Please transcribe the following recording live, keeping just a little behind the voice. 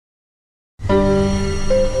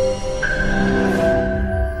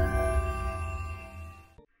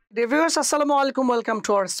dear viewers, assalamu alaikum. Welcome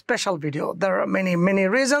to our special video. There are many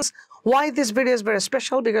reasons why this video is very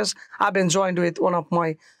special, because I've been joined with one of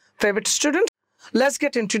my favorite students. Let's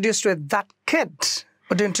get introduced with that kid.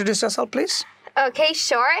 Would you introduce yourself, please? Okay,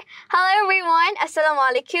 sure. Hello everyone. Assalamu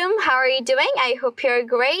alaikum. How are you doing? I hope you're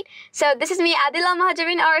great. So this is me, Adila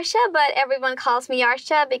Mahajirin Arsha, but everyone calls me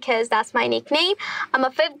Arsha because that's my nickname. I'm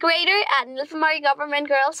a 5th grader at Nilphamari Government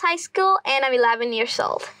Girls High School and I'm 11 years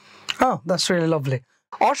old. Oh, that's really lovely.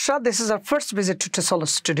 Arsha, this is our first visit to Tesol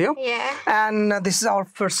studio. Yeah. And this is our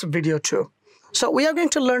first video too. So we are going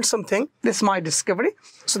to learn something. This is my discovery.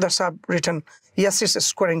 So that's why I've written, yes, it's a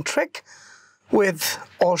squaring trick with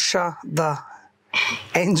Arsha the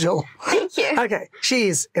angel. Thank you. Okay, she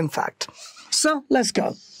is, in fact. So let's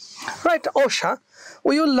go. Right, Arsha,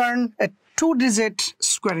 we will learn a 2-digit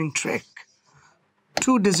squaring trick.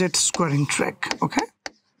 2-digit squaring trick, okay?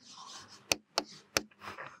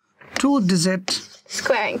 2-digit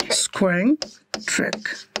squaring trick.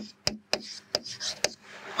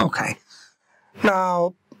 Okay.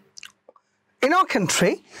 Now, in our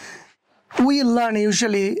country, we learn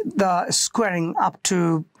usually the squaring up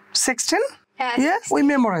to 16. Yeah, we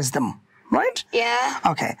memorize them, right? Yeah.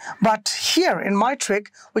 Okay, but here in my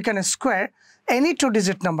trick, we can square any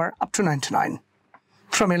 2-digit number up to 99.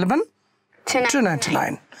 From 11 to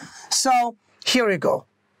 99. So here we go.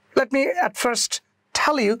 Let me at first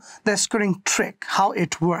tell you the squaring trick, how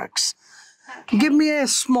it works. Okay. Give me a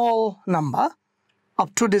small number, a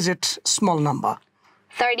 2-digit small number.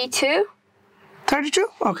 32. 32?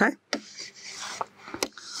 Okay.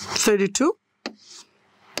 32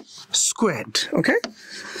 squared, okay?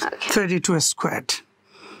 32 squared.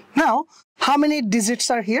 Now, how many digits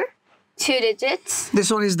are here? 2 digits. This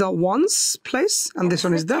one is the ones place, and this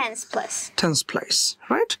one is the tens place. Tens place,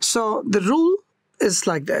 right? So the rule is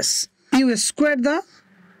like this. You square the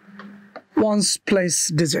ones place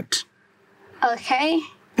digit. Okay.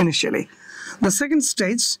 Initially. The second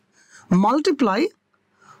stage, multiply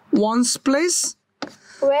ones place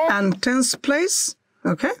and tens place,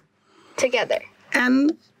 okay? Together.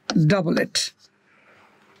 And double it.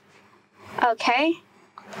 Okay.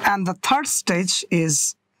 And the third stage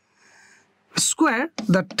is square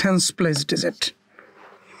the tens place digit.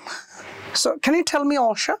 So can you tell me,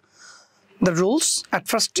 Arsha, the rules? At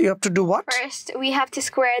first you have to do what? First, we have to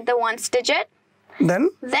square the ones digit.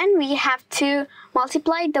 Then we have to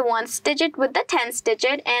multiply the ones digit with the tens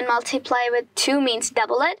digit, and multiply with 2 means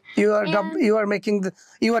double it. You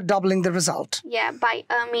are doubling the result. Yeah,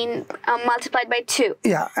 multiplied by 2.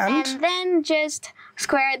 Yeah, and then just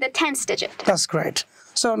square the tens digit. That's great.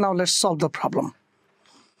 So now let's solve the problem.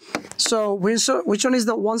 So which one is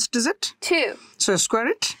the ones digit? 2. So square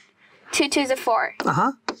it. 2 2s are 4.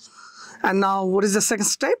 And now what is the second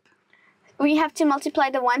step? We have to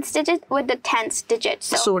multiply the ones digit with the tens digit.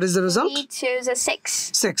 So what is the result? 3 2s are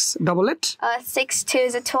 6. 6. Double it. 6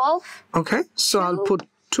 2s are 12. Okay. So I'll put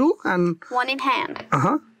 2 and 1 in hand.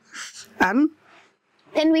 And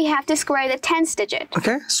then we have to square the tens digit.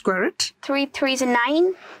 Okay. Square it. 3 3s are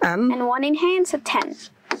 9. And 1 in hand, so 10.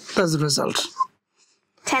 That's the result.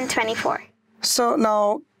 10 24. So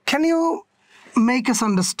now, can you make us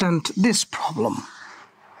understand this problem?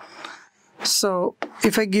 So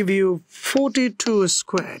if I give you 42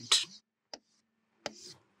 squared,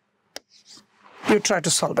 you try to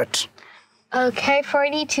solve it. Okay,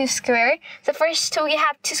 42 squared. So first we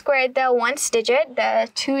have to square the ones digit. The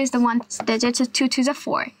 2 is the ones digit, so 2 2s are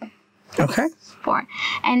 4. Okay. 4.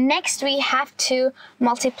 And next we have to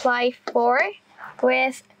multiply 4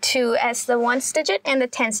 with 2 as the ones digit and the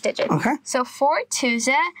tens digit. Okay. So 4 2s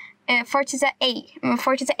are 4 2s are 8.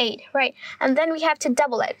 4 2s are 8, right? And then we have to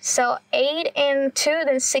double it. So 8 and 2,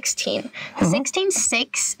 then 16. 16,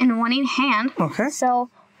 6, and 1 in hand. Okay. So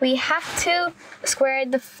we have to square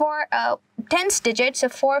the 4 tens digit. So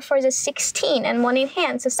 4 4s are 16, and 1 in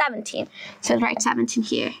hand, so 17. So write 17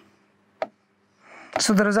 here.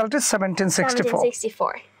 So the result is 1764.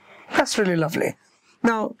 1764. That's really lovely.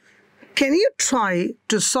 Now, can you try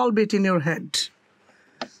to solve it in your head?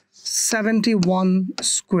 71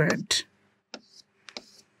 squared.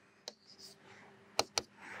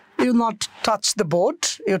 You not touch the board,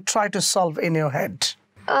 you try to solve in your head.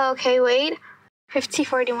 Okay, wait. 50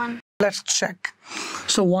 41. Let's check.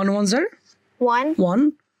 So 1 ones are? 1.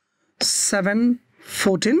 1. 7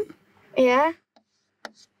 14. Yeah.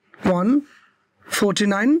 1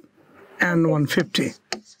 49 and 150.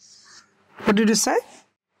 What did you say?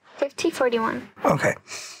 50 41. Okay.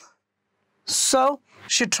 So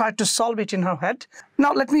she tried to solve it in her head.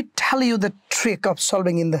 Now let me tell you the trick of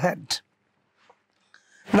solving in the head.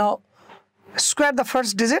 Now Square the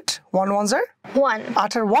first digit. 1 ones are? 1.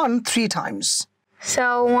 Utter 1 3 times.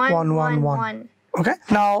 So 1, 1, 1, 1. 1. Okay.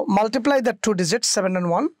 Now multiply the two digits, 7 and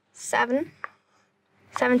 1. 7.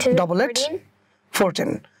 7 to Double 14. it.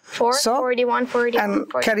 14. 4. So, 41, 41.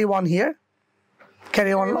 And 41. carry 1 here.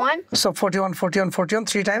 Carry 1. 41. So 41, 41, 41.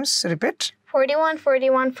 3 times. Repeat. 41,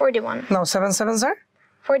 41, 41. Now 7 sevens are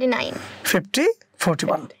 49. 50,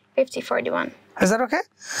 41. 50, 41. Is that okay?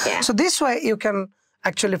 Yeah. So this way you can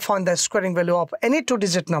actually find the squaring value of any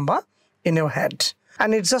two-digit number in your head.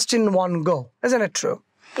 And it's just in one go. Isn't it true?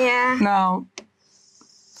 Yeah. Now,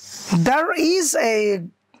 there is a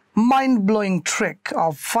mind-blowing trick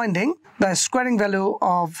of finding the squaring value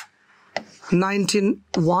of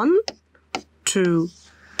 1 to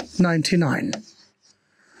 99.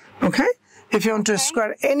 Okay? If you want to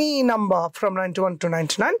square any number from 91 to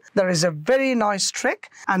 99, there is a very nice trick,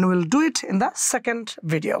 and we'll do it in the second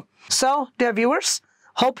video. So, dear viewers,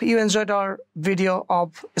 hope you enjoyed our video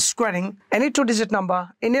of squaring any two-digit number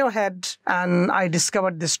in your head, and I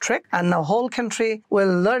discovered this trick, and the whole country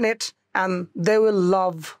will learn it, and they will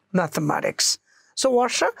love mathematics. So,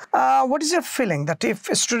 Varsha, what is your feeling that if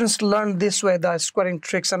students learn this way, the squaring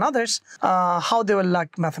tricks and others, how they will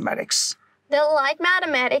like mathematics? They'll like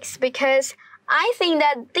mathematics because I think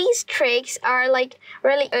that these tricks are like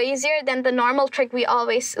really easier than the normal trick we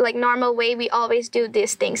always, like normal way we always do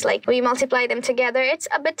these things. Like we multiply them together. It's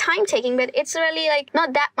a bit time taking, but it's really like not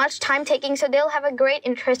that much time taking. So they'll have a great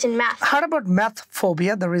interest in math. How about math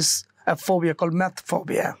phobia? There is a phobia called math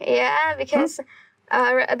phobia. Yeah, because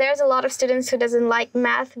there's a lot of students who doesn't like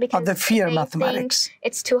math because they fear they mathematics. think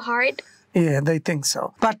it's too hard. Yeah, they think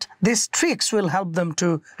so. But these tricks will help them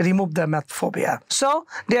to remove their math phobia. So,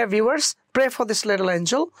 dear viewers, pray for this little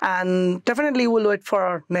angel, and definitely we'll wait for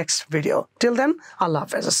our next video. Till then, Allah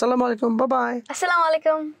Hafiz. Assalamu alaikum. Bye-bye. Assalamu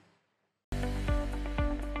alaikum.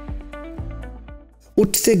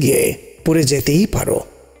 উঠতে গিয়ে পড়ে যেতেই পারো,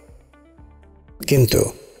 কিন্তু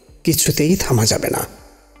কিছুতেই থামা যাবে না।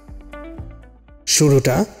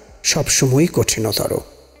 শুরুটা সবসময়ই কঠিনতর,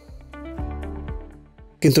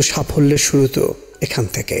 কিন্তু সাফল্যের শুরু তো এখান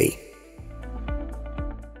থেকেই।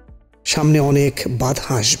 সামনে অনেক বাধা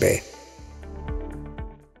আসবে,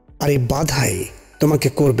 আর এই বাধাই তোমাকে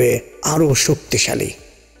করবে আরো শক্তিশালী।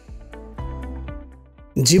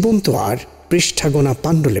 জীবন তো আর পৃষ্ঠা গোনা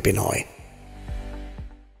পাণ্ডুলিপি নয়,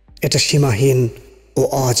 এটা সীমাহীন ও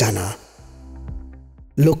অজানা।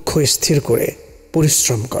 লক্ষ্য স্থির করে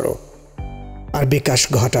পরিশ্রম করো, আর বিকাশ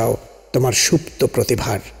ঘটাও তোমার সুপ্ত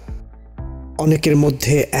প্রতিভার। অনেকের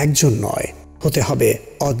মধ্যে একজন নয়, হতে হবে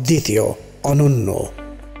অদ্বিতীয়, অনন্য,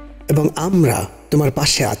 এবং আমরা তোমার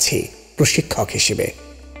পাশে আছি প্রশিক্ষক হিসেবে।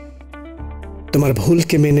 তোমার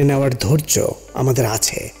ভুলকে মেনে নেওয়ার ধৈর্য আমাদের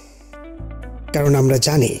আছে, কারণ আমরা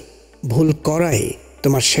জানি ভুল করাই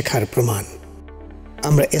তোমার শেখার প্রমাণ।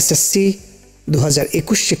 আমরা এসএসসি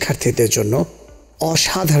 2021 শিক্ষার্থীদের জন্য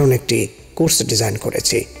অসাধারণ একটি কোর্স ডিজাইন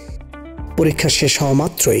করেছি। পরীক্ষা শেষ হওয়া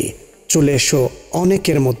মাত্রই চলে এসো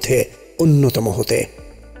অনেকের মধ্যে অন্যতম হতে।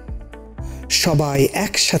 সবাই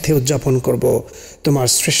একসাথে উদযাপন করব তোমার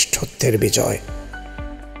শ্রেষ্ঠত্বের বিজয়।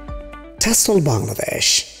 Tesol বাংলাদেশ,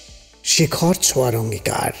 শিখর ছোঁয়ার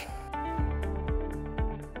অঙ্গীকার।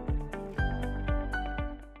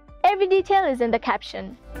 Every detail is in the caption.